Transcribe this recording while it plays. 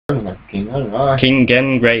King, I don't know. King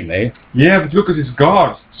Gen Grey, mate. Yeah, but look at his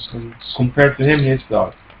guards. Compared to him, he's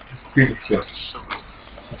the piece of shit.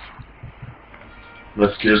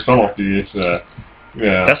 Let's kill some of these,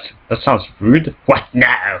 yeah. That sounds rude. What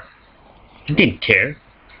now? I didn't care.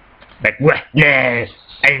 Like, what now?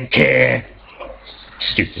 I didn't care.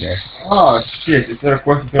 Stupid ass. Oh shit, is there a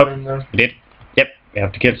question in there? We did. Yep, we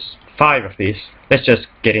have to kill 5 of these. Let's just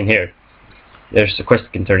get in here. There's a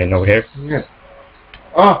quest can turn in over here. Yeah.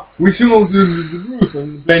 Ah, we should go to the roof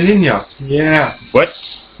and play ninjas. Yeah. What?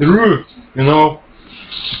 The roof, you know.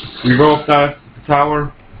 We go up that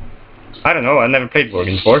tower. I don't know, I never played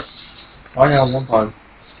Wargame before. I have one time.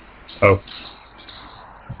 Oh.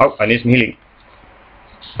 Oh, I need some healing.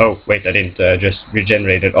 Oh, wait, I didn't, just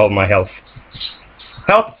regenerated all my health.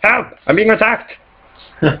 Help! Help! I'm being attacked!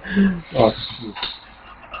 Oh, shit.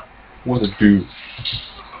 What a dude.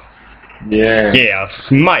 Yeah. Yeah, I'll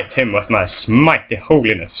smite him with my mighty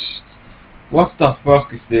holiness. What the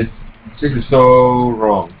fuck is this? This is so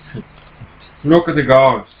wrong. Look at the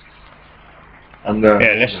guards. And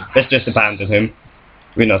yeah, let's just abandon him.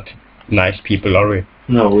 We're not nice people, are we?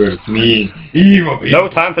 No, we're mean. Evil people. No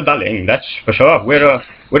time for dulling, that's for sure. We're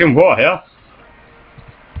in war here.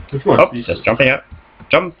 Oh, just jumping out.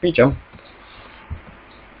 Jumpy jump.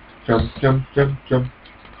 Jump, jump, jump, jump.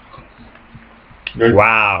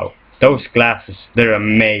 Wow, those glasses, they're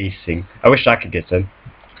amazing. I wish I could get them.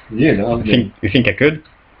 Yeah, no, You think I could?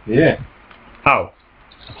 Yeah. How?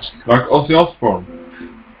 Like Ozzy Osbourne.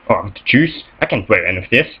 Oh, I'm to choose. I can't wear any of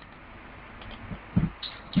this.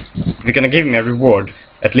 If you're gonna give me a reward,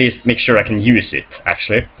 at least make sure I can use it,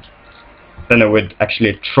 actually. Then I would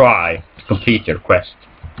actually try to complete your quest.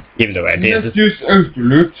 Even though I did. Let's use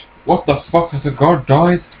loot. What the fuck? Has a guard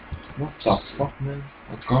died? What the fuck, man?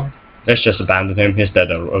 A guard? Let's just abandon him. He's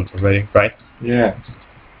dead already, right? Yeah.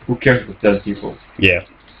 Who cares about dead people? Yeah.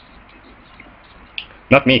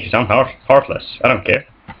 Not me, because I'm heartless. I don't care.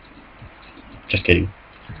 Just kidding.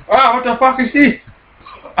 Ah, what the fuck is this?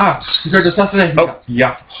 Ah, you tried to assassinate me. Oh.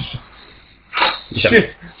 Yeah.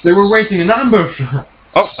 Shit, they were waiting in ambush.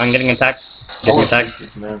 Oh, I'm getting attacked. Getting attacked.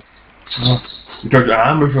 Shit, man. Oh, you tried to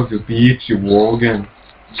ambush us, you bitch, you Worgen.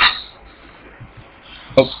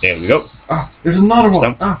 Oh, there we go. Ah, there's another one.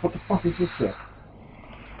 Jump. Ah, what the fuck is this there?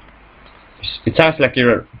 It sounds like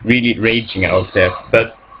you're really raging out there,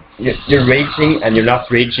 but you're raging and you're not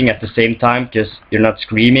raging at the same time, just you're not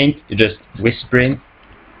screaming, you're just whispering.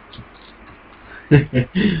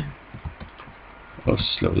 Oh,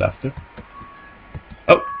 slow laughter.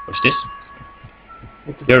 Oh, what's this?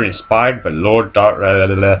 You're inspired by Lord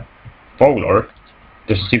Fowler.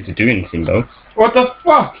 Doesn't seem to do anything though. What the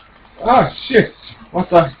fuck? Ah, shit. What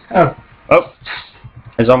the hell? Oh,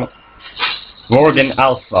 there's Morgan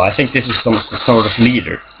Alpha. I think this is some sort of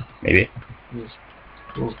leader, maybe. Yes.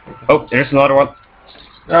 Oh, there's another one.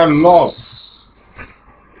 I'm lost.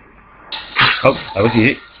 Oh, that was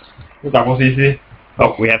easy. That was easy.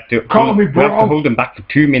 Oh, we have to hold them back for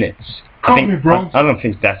 2 minutes. I don't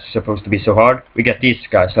think that's supposed to be so hard. We got these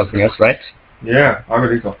guys helping us, right? Yeah, I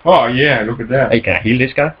really go. Oh yeah, look at that. Hey, can I heal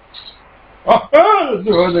this guy? Oh, oh,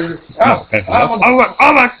 Oh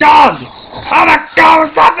my god! Oh my god,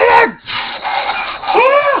 what's happening?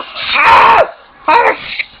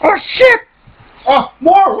 Oh shit! Oh,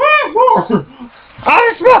 more! Oh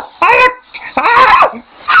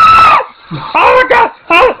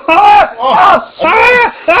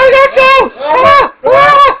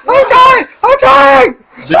my god! I'm dying!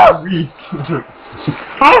 They're weak.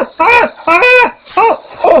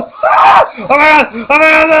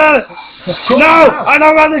 No! I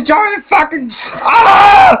don't want to join the fucking...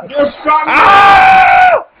 They're strong.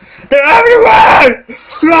 They're everywhere!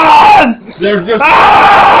 Run! They're just...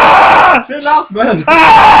 Chill out, man.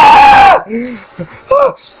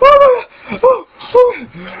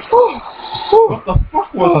 What the fuck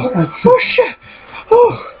was that? Oh shit!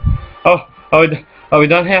 Are we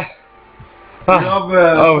done here? We have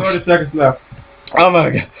 30 seconds left. Oh my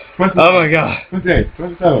god! 20, Oh my god! 28,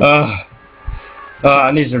 27.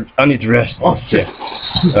 I need to rest. Oh shit!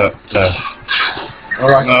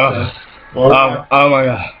 Alright. Oh my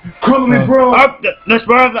god! Call me, bro. Help! This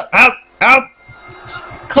world! Help! Help!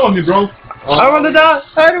 Call me, bro. I want to die.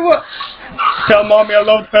 I don't want. Tell mommy I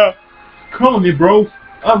love her. Call me, bro.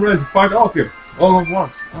 I'm ready to fight off here. All at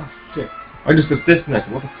once. Oh shit! I just got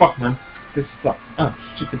disconnected. What the fuck, man? This sucks. Ah,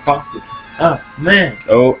 shit, the bastard. Ah, man.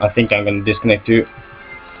 Oh, I think I'm gonna disconnect too.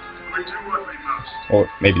 Or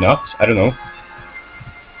maybe not. I don't know.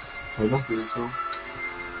 I don't think so.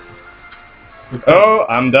 Oh,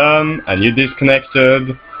 I'm done, and you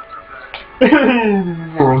disconnected.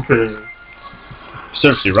 Okay.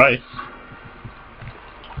 'Serves you right.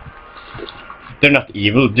 They're not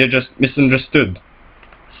evil, they're just misunderstood.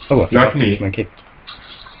 Oh, I forgot to use my cape.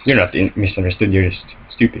 You're not misunderstood, you're just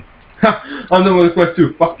stupid. Ha! I'm the one with quest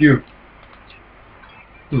 2, fuck you.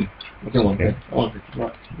 I don't want that. I want it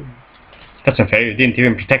right. That's unfair, you didn't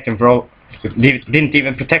even protect him for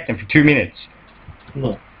 2 minutes.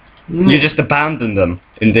 No. You just abandoned them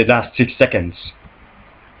in the last 6 seconds.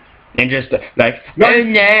 And just like, No, oh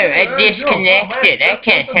no, I disconnected. I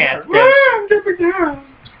can't help them.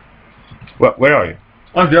 Where are you?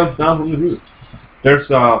 I jumped down from the roof. There's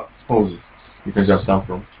a hole you can jump down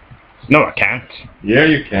from. No, I can't. Yeah,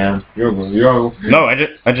 you can. You're. No, I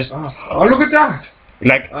just. Oh, look at that!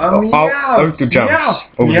 Like, how to jump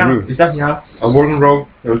over the roof. Is that meow? A warden rogue.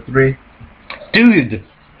 There was 3. Dude,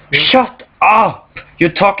 shut up!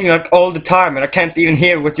 You're talking like all the time, and I can't even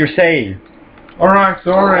hear what you're saying. All right,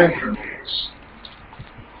 sorry.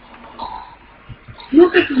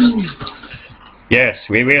 Look at me. Yes,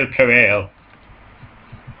 we will prevail.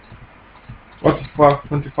 What the fuck?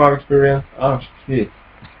 25 experience. Oh shit.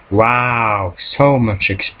 Wow, so much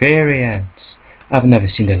experience. I've never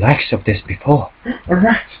seen the likes of this before.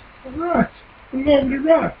 Alright, alright. Lovely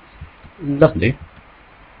rat. Lovely.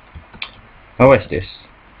 Oh, what's this?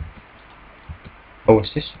 Oh,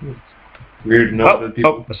 what's this? Weird enough that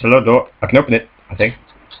people... Oh, there's a low door. I can open it, I think.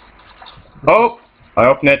 Oh, I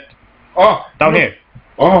open it. Oh, down here.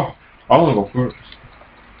 Oh, I wanna go first.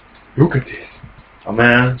 Look at this. Oh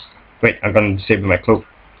man. Wait, I'm gonna disable my cloak.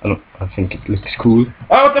 I think it looks cool.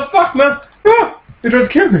 Oh, what the fuck, man? Ah, it tried to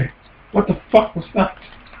kill me. What the fuck was that?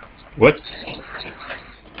 What?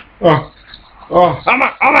 Oh. Oh. Oh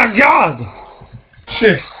my god!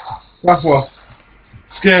 Shit. That was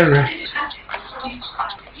scary.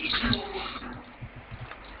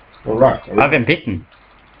 Alright. I've been bitten.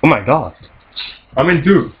 Oh my god. I'm in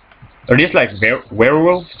 2. Are these like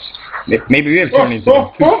werewolves? Maybe we'll turn into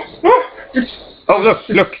them. Oh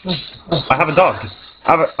look! I have a dog.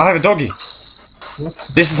 I have a doggy. What?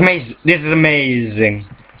 This is amazing.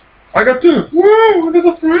 I got 2. Whoa! I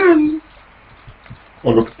got a friend. Oh,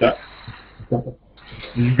 look at that.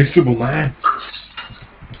 Invisible man.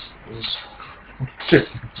 Oh, shit.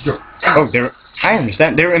 Oh, I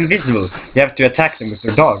understand. They're invisible. You have to attack them with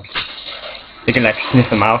your dog. You can like sniff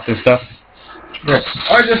them out and stuff. Yeah.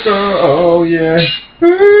 I just oh yeah.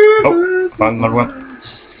 Oh, found another one.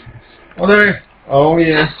 Oh there. Oh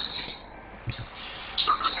yeah.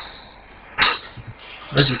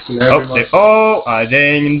 I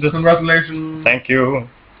dinged. Congratulations. Thank you.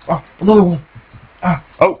 Oh, another one. Ah.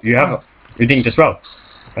 Oh, you dinged as well.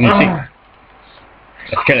 I need to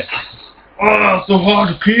see. Let's kill it. Oh, so hard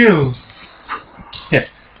to kill. Yeah.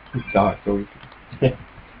 He died so easy. Yeah.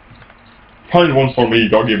 Find one for me,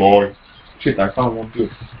 doggy boy. Shit, I found one too.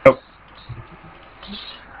 Oh.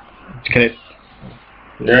 Let's kill it.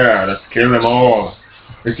 Yeah, let's kill them all.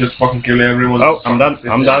 Let's just fucking kill everyone. Oh, I'm done.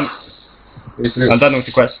 I'm done. I'm done with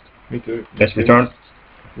the quest. Me too. Let's return.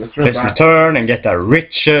 Let's return and get our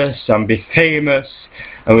riches and be famous,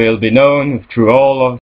 and we'll be known through all of